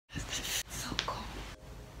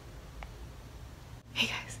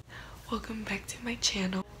welcome back to my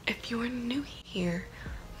channel. If you are new here,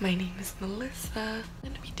 my name is Melissa. I'm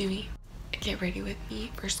gonna be doing a get ready with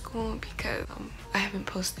me for school because I haven't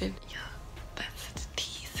posted. Yeah, that's the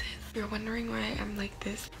teases. If you're wondering why I'm like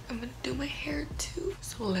this, I'm gonna do my hair too.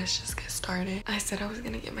 So let's just get started. I said I was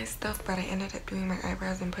gonna get my stuff, but I ended up doing my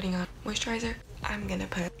eyebrows and putting on moisturizer. I'm gonna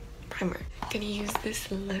put primer. I'm gonna use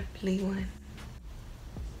this lovely one.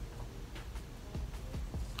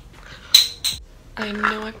 I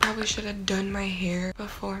know I probably should have done my hair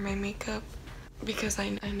before my makeup because I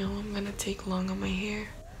know I'm gonna take long on my hair.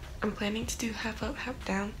 I'm planning to do half up, half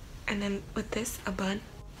down, and then with this, a bun.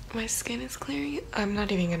 My skin is clearing. I'm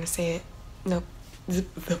not even gonna say it. Nope. Zip,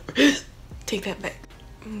 zip. Take that back.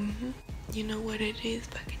 You know what it is,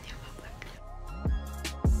 black and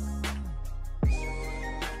yellow.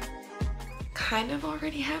 Kind of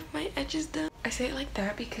already have my edges done. I say it like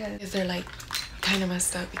that because they're like kind of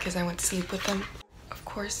messed up because I went to sleep with them. Of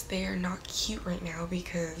course they are not cute right now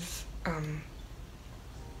because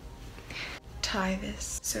tie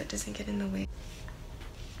this so it doesn't get in the way.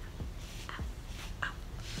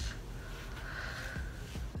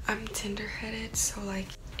 I'm tender-headed, so like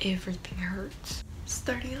everything hurts.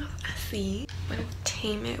 Starting off, I see I'm gonna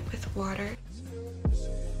tame it with water.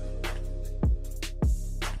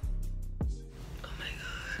 Oh my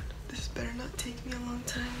god, this better not take me a long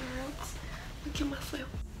time or else look at myself.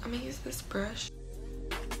 I'm gonna use this brush.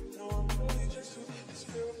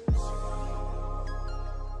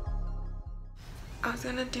 I was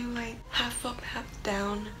gonna do like half up, half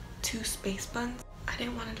down, 2 space buns. I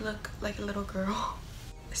didn't want to look like a little girl,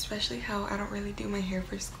 especially how I don't really do my hair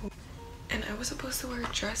for school. And I was supposed to wear a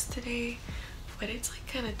dress today, but it's like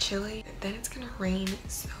kind of chilly. Then it's gonna rain,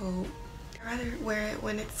 so I'd rather wear it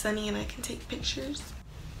when it's sunny and I can take pictures.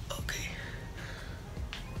 Okay.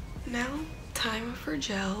 Now, time for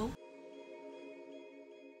gel.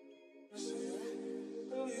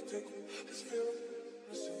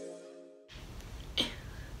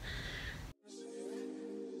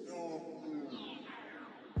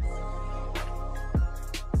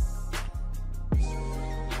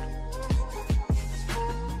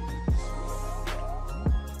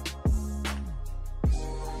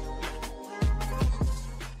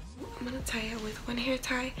 I'm gonna tie it with one hair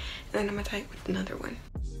tie, and then I'm gonna tie it with another one.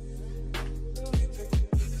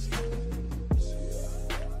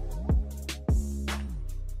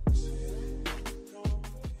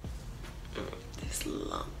 This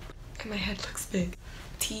lump. And my head looks big.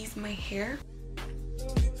 Tease my hair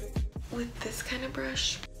with this kind of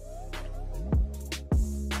brush.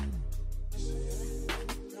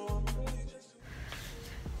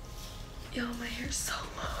 Yo, my hair's so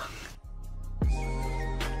long.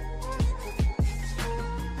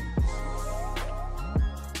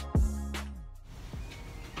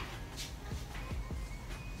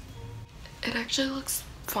 It actually looks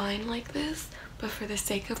fine like this, but for the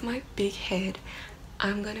sake of my big head,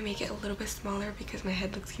 I'm gonna make it a little bit smaller because my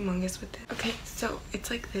head looks humongous with it. Okay, so it's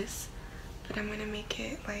like this, but I'm gonna make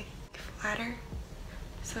it like flatter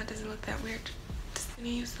so it doesn't look that weird. Just gonna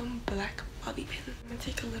use some black bobby pins. I'm gonna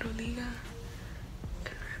take a little liga and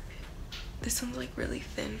wrap it. This one's like really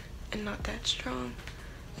thin and not that strong.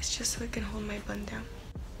 It's just so it can hold my bun down.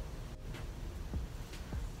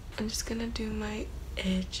 I'm just gonna do my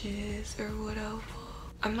edges or whatever.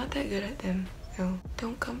 I'm not that good at them, so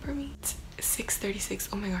don't come for me. It's 6:36.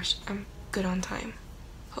 Oh my gosh, I'm good on time.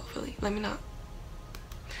 Hopefully. Let me not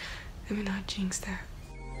jinx that.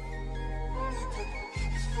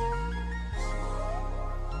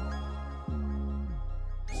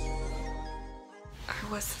 I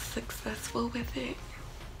was successful with it.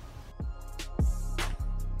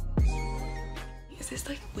 Is this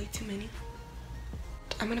like way too many?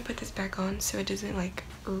 I'm gonna put this back on so it doesn't like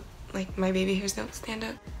my baby hairs don't stand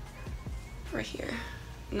up. Right here,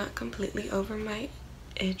 not completely over my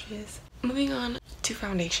edges. Moving on to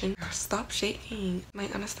foundation. Stop shaking. My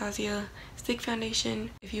Anastasia stick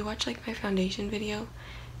foundation. If you watch like my foundation video,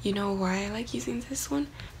 you know why I like using this one,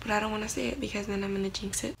 but I don't want to say it because then I'm gonna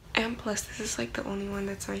jinx it. And plus, this is like the only one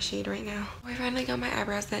that's my shade right now. I finally got my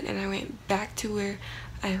eyebrows done and I went back to where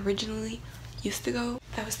I originally used to go.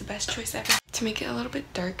 That was the best choice ever. To make it a little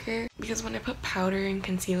bit darker, because when I put powder and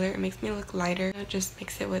concealer, it makes me look lighter. I just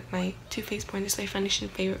mix it with my Too Faced Born This Way foundation,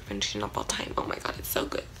 favorite foundation of all time. Oh my god, it's so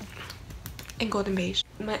good. And golden beige.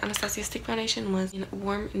 My Anastasia stick foundation was in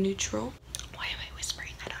warm neutral. Why am I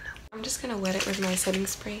whispering? I don't know. I'm just gonna wet it with my setting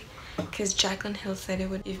spray because Jaclyn Hill said it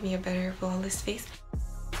would give me a better flawless face.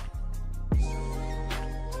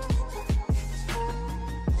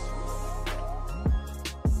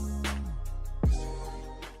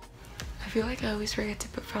 I feel like I always forget to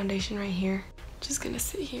put foundation right here. Just gonna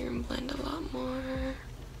sit here and blend a lot more.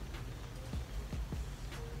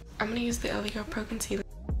 I'm gonna use the LA Girl Pro Concealer.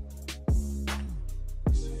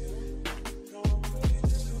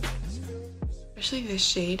 Especially this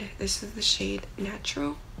shade. This is the shade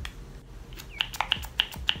Natural.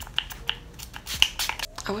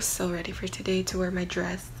 I was so ready for today to wear my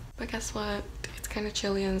dress. But guess what? It's kind of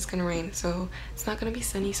chilly and it's gonna rain. So it's not gonna be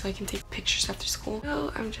sunny so I can take pictures after school.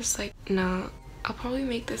 So I'm just like, nah. I'll probably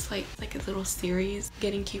make this like a little series.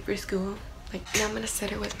 Getting cute for school. Like now I'm gonna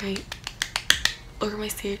set it with my over my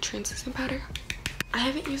Stay translucent powder. I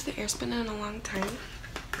haven't used the Airspin in a long time.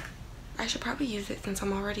 I should probably use it since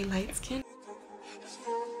I'm already light skinned.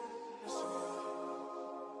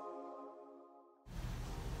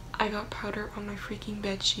 I got powder on my freaking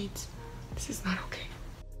bed sheets. This is not okay.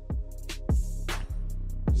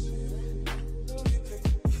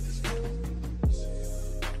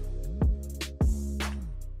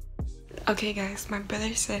 Okay guys, my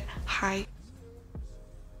brother said hi.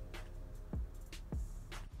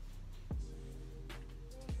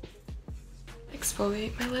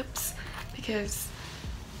 Exfoliate my lips because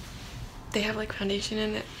they have like foundation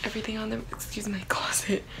and everything on them. Excuse my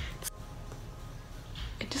closet.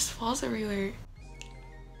 It just falls everywhere.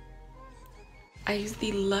 I use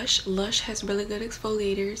the Lush. Lush has really good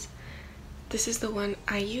exfoliators. This is the one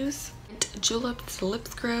I use. Julep's Lip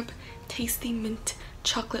Scrub Tasty Mint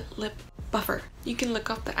Chocolate Lip Buffer. You can lick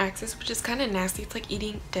off the axis, which is kind of nasty. It's like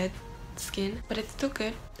eating dead skin, but it's still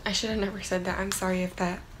good. I should have never said that. I'm sorry if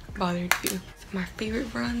that bothered you. My favorite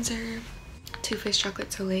bronzer, Too Faced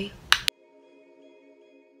Chocolate Soleil.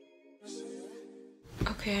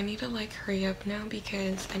 Okay, I need to like hurry up now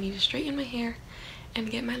because I need to straighten my hair and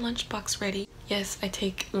get my lunchbox ready. Yes, I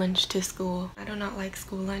take lunch to school. I do not like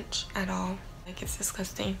school lunch at all. Like, it's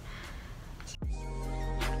disgusting.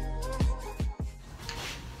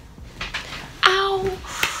 Ow!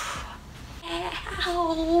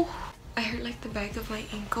 Ow! I hurt like the back of my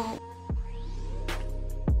ankle.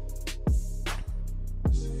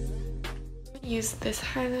 Use this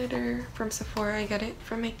highlighter from Sephora. I got it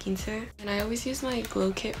from my quince, and I always use my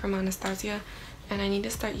glow kit from Anastasia, and I need to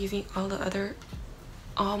start using all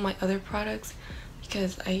my other products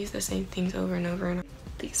because I use the same things over and over, and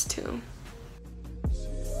these two.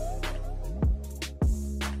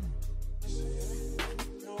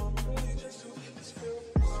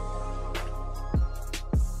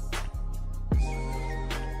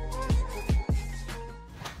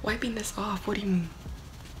 Wiping this off, what do you mean?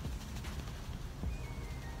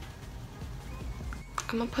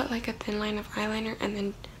 I'm gonna put like a thin line of eyeliner and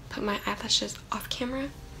then put my eyelashes off camera.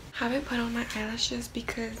 I haven't put on my eyelashes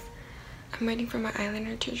because I'm waiting for my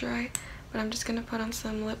eyeliner to dry, but I'm just gonna put on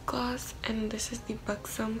some lip gloss, and this is the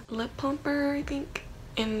Buxom Lip Plumper, I think,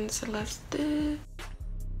 in Celeste.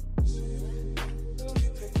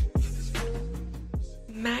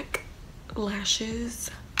 MAC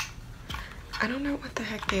lashes. I don't know what the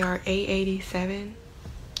heck they are. A87.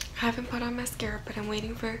 I haven't put on mascara, but I'm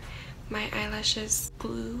waiting for my eyelashes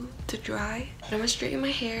glue to dry. I'm gonna straighten my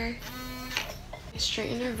hair. My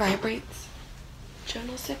straightener vibrates.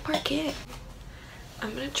 Journal said parquet.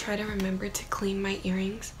 I'm gonna try to remember to clean my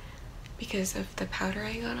earrings because of the powder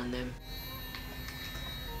I got on them.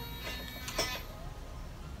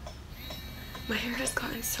 My hair has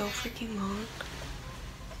gotten so freaking long.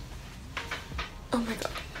 Oh my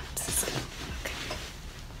god. Okay.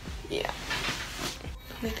 Yeah.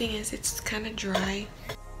 The thing is, it's kind of dry.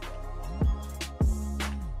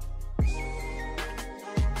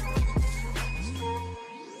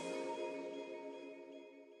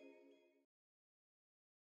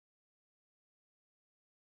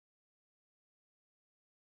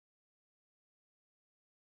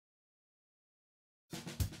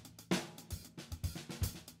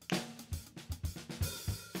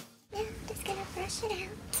 Brush it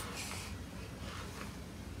out.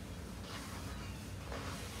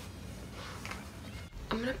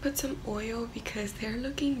 I'm gonna put some oil because they're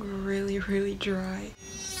looking really, really dry.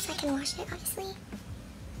 So I can wash it, obviously.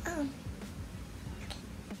 Okay.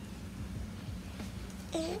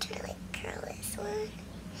 I'm gonna try to like curl this one or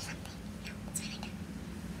something. No, it's fine.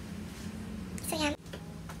 So yeah.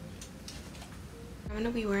 I'm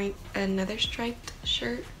gonna be wearing another striped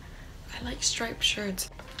shirt. I like striped shirts.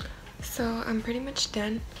 So I'm pretty much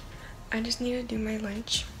done. I just need to do my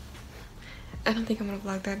lunch. I don't think I'm gonna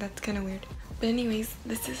vlog that. That's kind of weird. But anyways,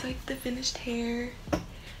 this is like the finished hair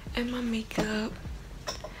and my makeup.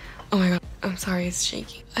 Oh my god, I'm sorry, it's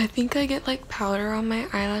shaky. I think I get like powder on my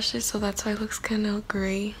eyelashes, so that's why it looks kind of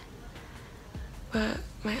gray. But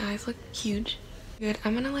my eyes look huge. Good.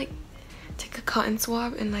 I'm gonna like take a cotton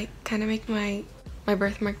swab and like kind of make my my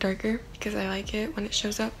birthmark darker because I like it when it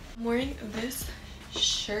shows up. I'm wearing this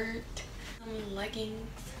shirt, some leggings,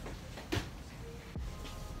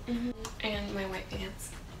 and my white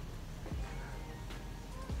pants.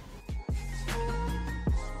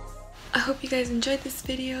 I hope you guys enjoyed this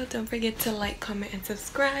video. Don't forget to like, comment, and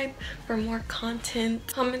subscribe for more content.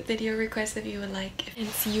 Comment video requests if you would like, and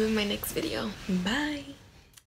see you in my next video. Bye!